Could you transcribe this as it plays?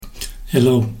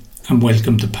Hello and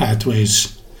welcome to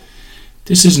Pathways.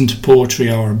 This isn't a poetry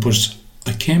hour, but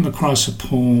I came across a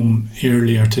poem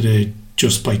earlier today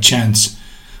just by chance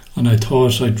and I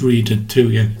thought I'd read it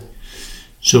to you.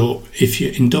 So if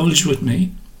you indulge with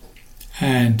me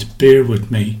and bear with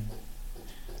me,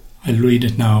 I'll read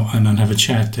it now and I'll have a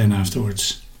chat then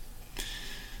afterwards.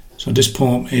 So this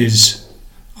poem is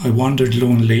I Wandered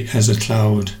Lonely as a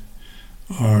Cloud,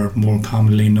 or more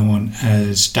commonly known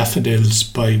as Daffodils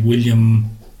by William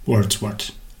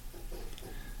Wordsworth.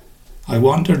 I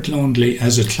wandered lonely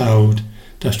as a cloud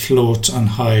that floats on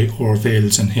high o'er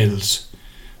vales and hills,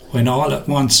 when all at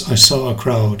once I saw a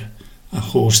crowd, a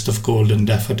host of golden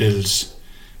daffodils,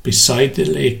 beside the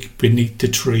lake beneath the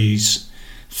trees,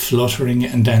 fluttering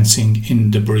and dancing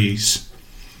in the breeze.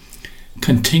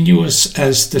 Continuous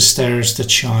as the stars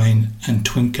that shine and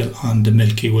twinkle on the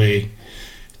Milky Way,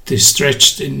 they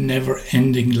stretched in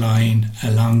never-ending line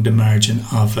along the margin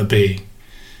of a bay.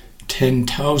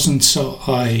 10,000 saw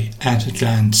I at a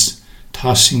glance,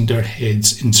 tossing their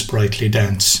heads in sprightly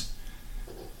dance.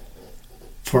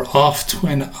 For oft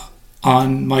when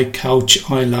on my couch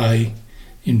I lie,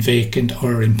 in vacant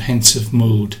or in pensive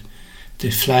mood, they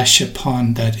flash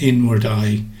upon that inward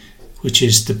eye, which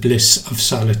is the bliss of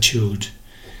solitude.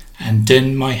 And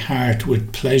then my heart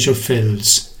with pleasure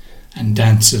fills, and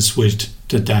dances with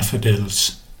the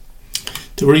daffodils.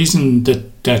 The reason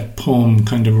that poem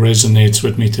kind of resonates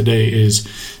with me today is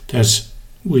that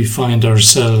we find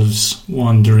ourselves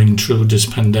wandering through this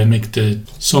pandemic, that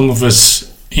some of us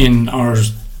in our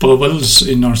bubbles,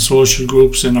 in our social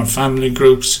groups, in our family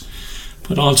groups,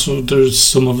 but also there's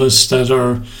some of us that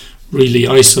are really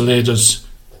isolated,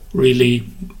 really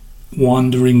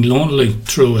wandering lonely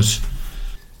through it.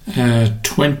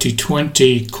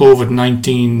 2020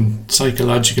 COVID-19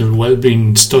 psychological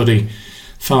well-being study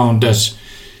found that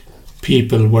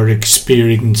people were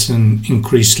experiencing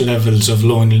increased levels of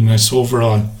loneliness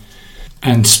overall,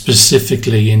 and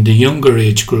specifically in the younger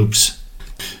age groups.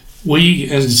 We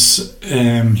as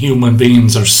human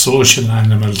beings are social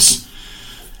animals,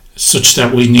 such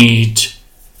that we need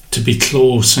to be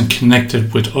close and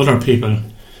connected with other people,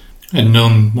 and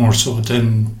none more so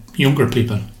than younger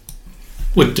people.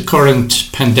 With the current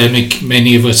pandemic,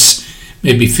 many of us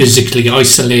may be physically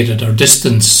isolated or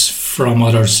distanced from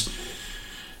others.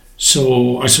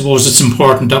 So I suppose it's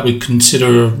important that we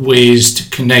consider ways to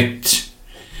connect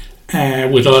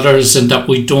with others, and that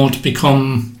we don't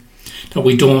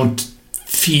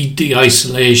feed the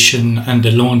isolation and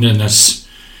the loneliness.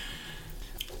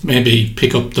 Maybe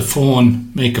pick up the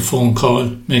phone, make a phone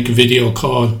call, make a video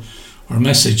call, or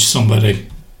message somebody.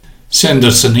 Send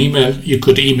us an email. You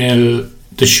could email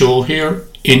the show here,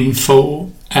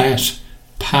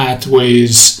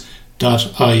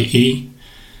 info@pathways.ie.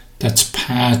 That's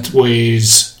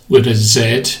pathways with a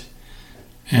Z.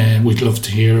 We'd love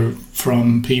to hear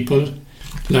from people.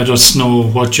 Let us know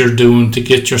what you're doing to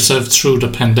get yourself through the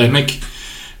pandemic,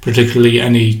 particularly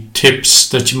any tips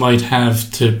that you might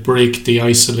have to break the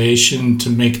isolation, to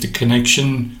make the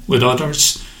connection with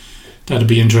others. That'd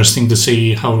be interesting to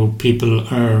see how people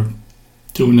are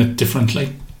doing it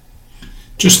differently.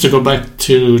 Just to go back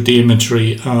to the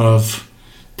imagery of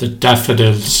the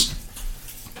daffodils,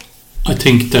 I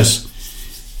think that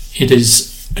it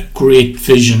is a great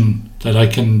vision that I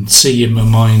can see in my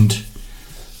mind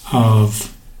of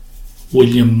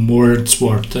William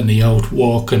Wordsworth and he out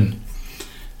walking.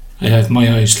 I have my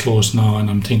eyes closed now and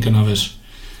I'm thinking of it.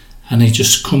 And he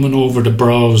just coming over the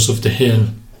brows of the hill,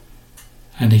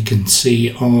 and he can see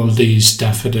all these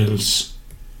daffodils.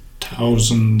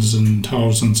 Thousands and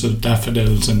thousands of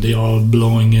daffodils, and they all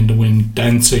blowing in the wind,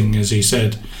 dancing, as he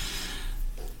said.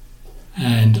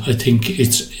 And I think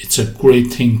it's a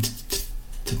great thing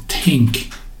to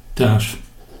think that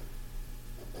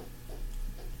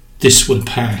this will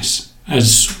pass.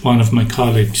 As one of my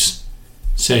colleagues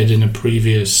said in a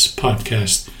previous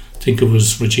podcast, I think it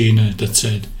was Regina that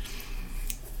said,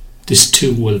 this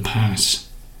too will pass.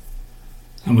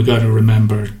 And we got to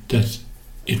remember that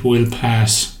it will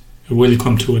pass. It will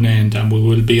come to an end, and we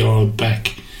will be all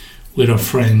back with our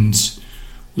friends.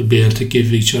 We'll be able to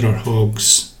give each other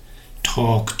hugs,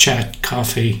 talk, chat,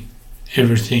 coffee,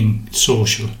 everything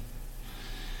social.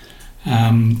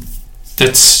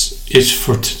 That's it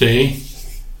for today.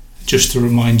 Just to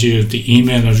remind you of the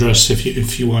email address if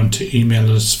you want to email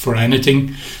us for anything.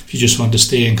 If you just want to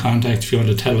stay in contact, if you want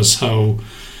to tell us how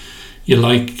you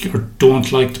like or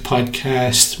don't like the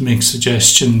podcast, make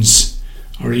suggestions.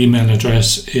 Our email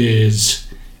address is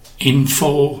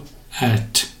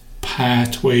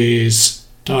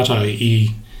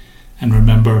info@pathways.ie, and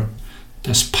remember,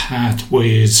 that's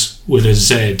pathways with a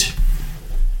Z.